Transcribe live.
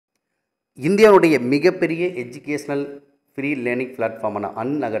இந்தியாவுடைய மிகப்பெரிய educational free learning பிளாட்ஃபார்மான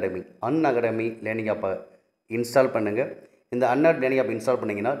Unacademy learning ஆப்பை இன்ஸ்டால் பண்ணுங்கள். இந்த லேர்னிங் ஆப் இன்ஸ்டால்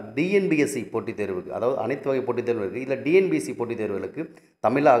பண்ணிங்கன்னா டிஎன்பிஎஸ்சி போட்டித் தேர்வுக்கு, அதாவது அனைத்து வகை போட்டித் தேர்வு இருக்குது, இல்லை டிஎன்பிஎஸ்சி போட்டித் தேர்வுகளுக்கு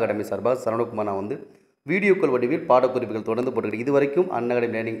தமிழா அகாடமி சார்பாக சரவணகுமார் நான் வீடியோக்கள் வடிவில் பாடக்குறிப்புகள் தொடர்ந்து போட்டுக்கிட்டு இது வரைக்கும்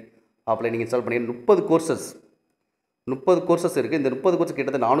அன்அகாடமி லேர்னிங் ஆப்பில் நீங்கள் இன்ஸ்டால் பண்ணி 30 கோர்சஸ் இருக்குது. இந்த 30 கோர்ஸ்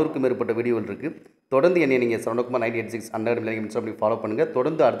கிட்டத்தட்ட 400க்கும் மேற்பட்ட வீடியோகள் இருக்குது. தொடர்ந்து என்னை நீங்கள் சரவணகுமார் 986 அன்அகாடமி லேர்னிங் இன்ஸ்டால் பண்ணி ஃபாலோ பண்ணுங்கள்.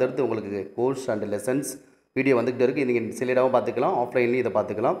 தொடர்ந்து அடுத்தடுத்து உங்களுக்கு கோர்ஸ் அண்ட் லெசன்ஸ் வீடியோ வந்துகிட்டு இருக்குது. நீங்கள் சிலராகவும் பார்த்துக்கலாம், ஆஃப்லைன்லேயும் இதை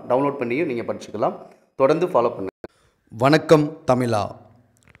பார்த்துக்கலாம், டவுன்லோட் பண்ணியும் நீங்கள் படிச்சுக்கலாம். தொடர்ந்து ஃபாலோ பண்ணுங்கள். வணக்கம் தமிழா.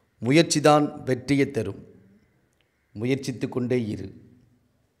 முயற்சிதான் வெற்றியை தரும். முயற்சித்து கொண்டே இரு,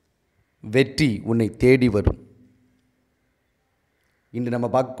 வெற்றி உன்னை தேடி வரும். இன்று நம்ம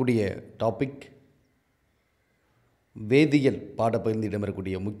பார்க்கக்கூடிய டாபிக் வேதியியல் பாடப்பகுதியில்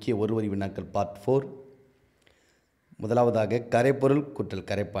இடம்பெறக்கூடிய முக்கிய ஒருவரி வினாக்கள் பார்ட் 4. முதலாவதாக கரைப்பொருள் குற்றல்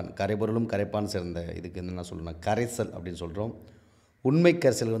கரைப்பான். கரைப்பொருளும் கரைப்பான் சேர்ந்த இதுக்கு என்ன சொல்லணும்னா கரைசல் அப்படின்னு சொல்கிறோம். உண்மை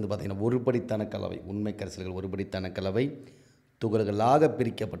கரைசல்கள் பார்த்திங்கன்னா ஒருபடித்தான கலவை. உண்மை கரைசல்கள் ஒருபடித்தான கலவை. துகள்களாக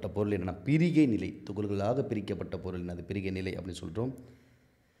பிரிக்கப்பட்ட பொருள் என்னென்னா பிரிகை நிலை. துகள்களாக பிரிக்கப்பட்ட பொருள் அது பிரிகை நிலை அப்படின்னு சொல்கிறோம்.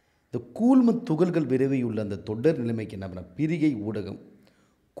 இந்த கூழ்ம துகள்கள் விரைவியுள்ள அந்த தொடர் நிலைமைக்கு என்ன பண்ண பிரிகை ஊடகம்.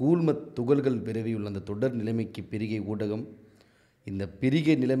 கூழ்ம துகள்கள் விரைவியுள்ள அந்த தொடர் நிலைமைக்கு பிரிகை ஊடகம். இந்த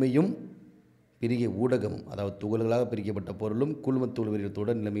பிரிகை நிலைமையும் பிரிகை ஊடகமும், அதாவது துகள்களாக பிரிக்கப்பட்ட பொருளும் கூழ்ம துகள்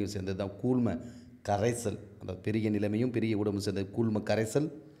தொடர் நிலைமையும் சேர்ந்தது தான் கூழ்ம கரைசல். அதாவது பிரிகை நிலைமையும் பிரிகை ஊடகமும் சேர்ந்தது கூழ்ம கரைசல்.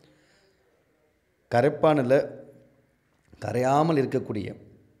 கரைப்பானில் கரையாமல் இருக்கக்கூடிய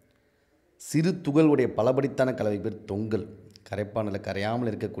சிறு துகளுடைய பலபடித்தான கலவை பேர் தொங்கல். கரைப்பானில்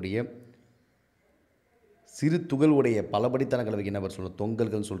கரையாமல் இருக்கக்கூடிய சிறு துகளுடைய பலபடித்தான கலவைக்கு என்ன பேர் சொல்கிறோம்?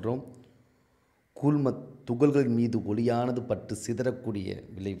 தொங்கல்கள் சொல்கிறோம். கூழ்ம துகள்கள் மீது ஒளியானது பட்டு சிதறக்கூடிய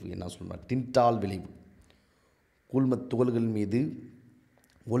விளைவு என்ன சொல்கிறோம்? டின்டால் விளைவு. கூழ்ம துகள்கள் மீது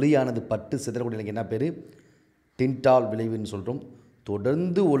ஒளியானது பட்டு சிதறக்கூடிய நிலைக்கு என்ன பேர்? டின்டால் விளைவுன்னு சொல்கிறோம்.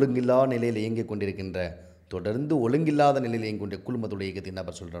 தொடர்ந்து ஒழுங்கில்லா நிலையில் இயங்கிக் கொண்டிருக்கின்ற, தொடர்ந்து ஒழுங்கில்லாத நிலையில் இயங்கிக் கொண்டிருக்கிற கூழ்மத்துடைய இயக்கத்தை என்ன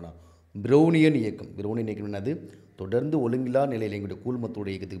பேர் சொல்கிறோன்னா பிரௌனியன் இயக்கம். பிரௌனியன் இயக்கம் என்னது? தொடர்ந்து ஒழுங்கில்லா நிலையில் இயங்கக்கூடிய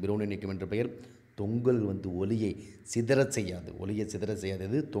கூழ்மத்துடைய இயக்கத்துக்கு பிரௌனியன் இயக்கம் என்ற பெயர். தொங்கல் ஒளியை சிதற செய்யாது. ஒளியை சிதற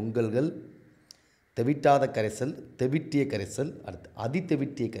செய்யாதது தொங்கல்கள். தெவிட்டாத கரைசல், தெவிட்டிய கரைசல், அடுத்து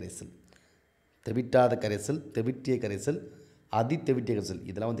அதிதெவிட்டிய கரைசல். தெவிட்டாத கரைசல், தெவிட்டிய கரைசல், அதிதெவிட்டிய கரைசல்,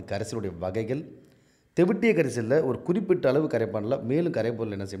 இதெல்லாம் கரைசலுடைய வகைகள். தெவிட்டிய கரைசலில் ஒரு குறிப்பிட்ட அளவு கரைப்பானில் மேலும்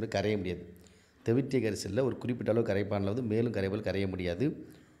கரைப்பொருள் என்ன செய்ய முடியாது? கரைய முடியாது. தெவிட்டிய கரைசலில் ஒரு குறிப்பிட்ட அளவு கரைப்பானில் மேலும் கரைப்பொருள் கரைய முடியாது.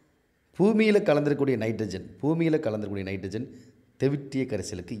 பூமியில் கலந்திருக்கக்கூடிய நைட்ரஜன் தெவிட்டிய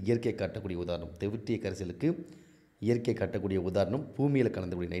கரைசலுக்கு இயற்கை காட்டக்கூடிய உதாரணம். தெவிட்டிய கரைசலுக்கு இயற்கை காட்டக்கூடிய உதாரணம் பூமியில்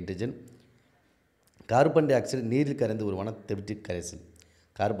கலந்தக்கூடிய நைட்ரஜன். கார்பன் டை ஆக்சைடு நீரில் கரைந்து உருவான தெவிட்டிய கரைசல்.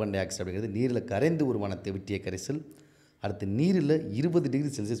 கார்பன் டை ஆக்சைடு அப்படிங்கிறது நீரில் கரைந்து உருவான தெவிட்டிய கரைசல். அடுத்து நீரில் 20 டிகிரி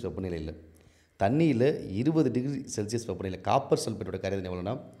செல்சியஸ் வெப்பநிலையில், தண்ணியில் 20 டிகிரி செல்சியஸ் வெப்பநிலையில் காப்பர் சல்பேட்டோட கரைதிறன்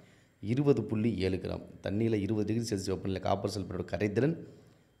எவ்வளோனா 20.7 கிராம். தண்ணியில் 20 டிகிரி செல்சியஸ் வெப்பநிலையில் காப்பர் சல்பேட்டோட கரைதிறன்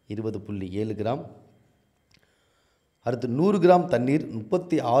 20.7 கிராம். அடுத்து 100 கிராம் தண்ணீர்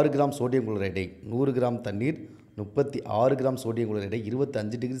 36 கிராம் சோடியம் குளோரைடை. 100 கிராம் தண்ணீர் 36 கிராம் சோடியம் குளோரைடை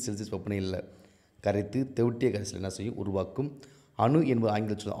 25 டிகிரி செல்சியஸ் வெப்பநிலையில் கரைத்து தெவிட்டிய கரைசல் என்ன செய்யும்? உருவாக்கும். அணு என்பது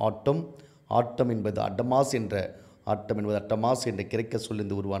ஆங்கிலத்தில் ஆட்டம். ஆட்டம் என்பது அட்டமாஸ் என்ற கிரேக்க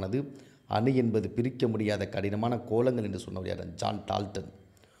சொல்லிருந்து உருவானது. அணு என்பது பிரிக்க முடியாத கடினமான கோலங்கள் என்று சொன்னவர் யார்? John Dalton.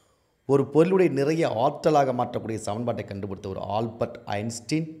 ஒரு பொருளுடைய நிறைய ஆற்றலாக மாற்றக்கூடிய சமன்பாட்டை கண்டுபிடித்தவர் ஆல்பர்ட்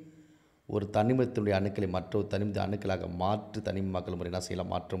ஐன்ஸ்டீன். ஒரு தனிமத்தினுடைய அணுக்களை மற்றொரு தனிம அணுக்களாக மாற்று தனிமமாக்கல் முறை என்ன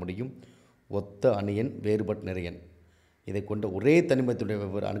செய்யலாம்? மாற்ற முடியும். ஒத்த அணியன், வேறுபட்ட நிறையன். இதை கொண்ட ஒரே தனிமத்தினுடைய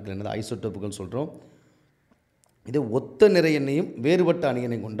வெவ்வேறு அணுக்கள் என்னது? ஐசோடோப்புகள் சொல்கிறோம். இதே ஒத்த நிறையனையும் வேறுபட்ட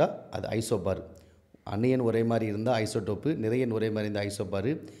அணியனையும் கொண்டால் அது ஐசோபார். அணியன் ஒரே மாதிரி இருந்தால் ஐசோடோப்பு, நிறையன் ஒரே மாதிரி இருந்தால்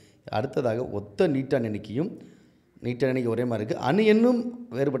ஐசோபார். அடுத்ததாக ஒத்த நீட்டான் எண்ணிக்கையும் ஒரே மாதிரி இருக்குது, அணியனும்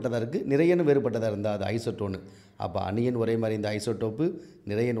வேறுபட்டதாக இருக்குது, நிறையனும் வேறுபட்டதாக இருந்தால் அது ஐசோட்டோனு. அப்போ அணியன் ஒரே மாதிரி இந்த ஐசோட்டோப்பு,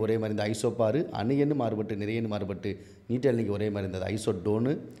 நிறையன் ஒரே மாதிரி இந்த ஐசோப்பாரு, அணியனும் மாறுபட்டு நிறையனும் மாறுபட்டு நீட்டான் எண்ணிக்கை ஒரே மாதிரி இருந்தது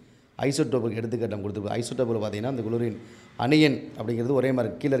ஐசோட்டோனு. ஐசோட்டோப்புக்கு எடுத்துக்காட்டு நம்ம கொடுத்துருக்கோம். ஐசோட்டோப்பில் பார்த்தீங்கன்னா அந்த குளோரின் அணியன் அப்படிங்கிறது ஒரே மாதிரி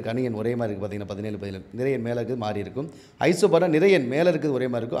கீழே இருக்க அணியன் ஒரே மாதிரி இருக்குது. பார்த்தீங்கன்னா 17 நிறையன் மேலே இருக்குது மாறி இருக்கும். ஐசோபாரா நிறையன் மேலே இருக்குது ஒரே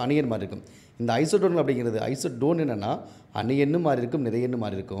மாதிரி இருக்கும், அணியன் மாறி இருக்கும். இந்த ஐசோடோன் அப்படிங்கிறது ஐசோடோன் என்னென்னா அணியன்னு மாறி இருக்கும், நிறையன்னு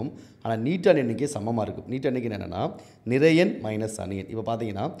மாறி இருக்கும். ஆனால் நீட்டான் எண்ணிக்கை சமமாக இருக்கும். நீட்டான் எண்ணிக்கை என்னென்னா நிறையன் மைனஸ் அணியன். இப்போ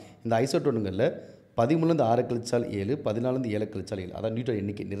பார்த்தீங்கன்னா இந்த ஐசோடோனுங்களில் 13 6 கழிச்சால் 7, 14 7 கழிச்சால் 7, அதான் நியூட்டன்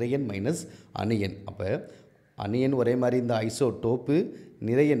எண்ணிக்கை. நிறையன் மைனஸ் அணியன். அப்போ அணியன் ஒரே மாதிரி இந்த ஐசோடோப்பு,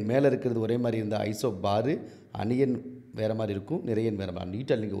 நிறையன் மேலே இருக்கிறது ஒரே மாதிரி இருந்த ஐசோபாரு, அணியன் வேறு மாதிரி இருக்கும், நிறையன் வேறு மாதிரி.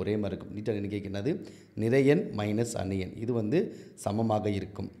 நீட்டான் எண்ணிக்கை ஒரே மாதிரி இருக்கும். நீட்டான் எண்ணிக்கைக்கு என்னது? நிறையன் மைனஸ் அணியன். இது சமமாக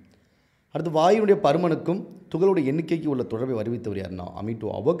இருக்கும். அடுத்து வாயுடைய பருமனுக்கும் துகளுடைய எண்ணிக்கைக்கு உள்ள தொடர்பை வருவித்தவர் யாருன்னா அமிட்டோ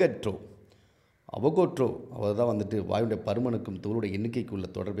அவகட்ரோ. அவகோட்ரோ அவர் தான் வந்துட்டு வாயுடைய பருமனுக்கும் தோளுடைய எண்ணிக்கைக்கு உள்ள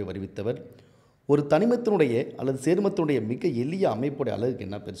தொடர்பை வருவித்தவர். ஒரு தனிமத்தினுடைய அல்லது சேர்மத்தினுடைய மிக எளிய அமைப்புடைய அலகுக்கு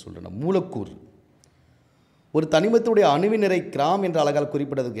என்ன பேர் சொல்கிறேன்னா மூலக்கூறு. ஒரு தனிமத்தினுடைய அணுவின் நிறை கிராம் என்ற அலகால்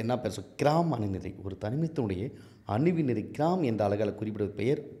குறிப்பிடுவதற்கு என்ன பேர் கிராம் அணுநிறை. ஒரு தனிமத்தினுடைய அணுவின் நிறை கிராம் என்ற அலகால் குறிப்பிடுவது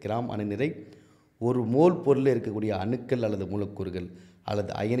பெயர் கிராம் அணுநிறை. ஒரு மோல் பொருளில் இருக்கக்கூடிய அணுக்கள் அல்லது மூலக்கூறுகள்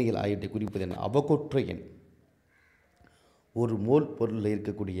அல்லது அயனிகள் ஆகியவற்றை குறிப்பது என்ன அவகோட்ரோ எண். ஒரு மோல் பொருளில்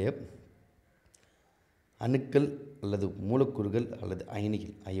இருக்கக்கூடிய அணுக்கள் அல்லது மூலக்கூறுகள் அல்லது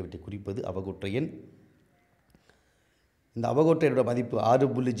அயனிகள் ஆகியவற்றை குறிப்பது அவகோட்ரோ எண். இந்த அவகோட்ரோ எண்ணோட மதிப்பு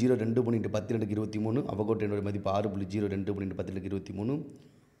 6.02 × 10⁻23. அவகோட்ரோ எண்ணோட மதிப்பு 6.02 × 10⁻23.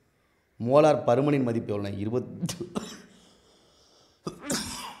 மோலார் பருமனின் மதிப்பு எவ்வளோ 20.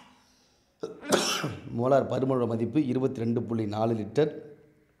 மோலார் பருமனோட மதிப்பு 22.4 லிட்டர்.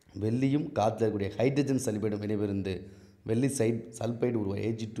 வெள்ளியும் காற்றில் இருக்கக்கூடிய ஹைட்ரஜன் சல்பைடும் வினைவிருந்து வெள்ளி சல்பைடு உருவாக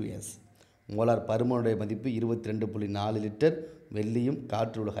Ag2S. மோலார் பருமனுடைய மதிப்பு 22.4 லிட்டர். வெள்ளியும்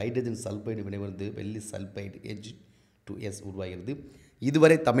காற்றில் உள்ள ஹைட்ரஜன் சல்பைடு வினைவிருந்து வெள்ளி சல்பைடு Ag2S உருவாகிறது.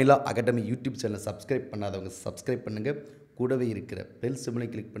 இதுவரை தமிழா அகாடமி யூடியூப் சேனலை சப்ஸ்கிரைப் பண்ணாதவங்க சப்ஸ்கிரைப் பண்ணுங்கள். கூடவே இருக்கிற பெல் சிம்பலை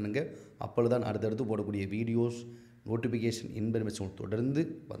கிளிக் பண்ணுங்கள். அப்பொழுதுதான் அடுத்தடுத்து போடக்கூடிய வீடியோஸ் நோட்டிஃபிகேஷன் இன்ஃபர்மேஷன் தொடர்ந்து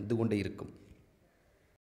வந்து கொண்டே இருக்கும்.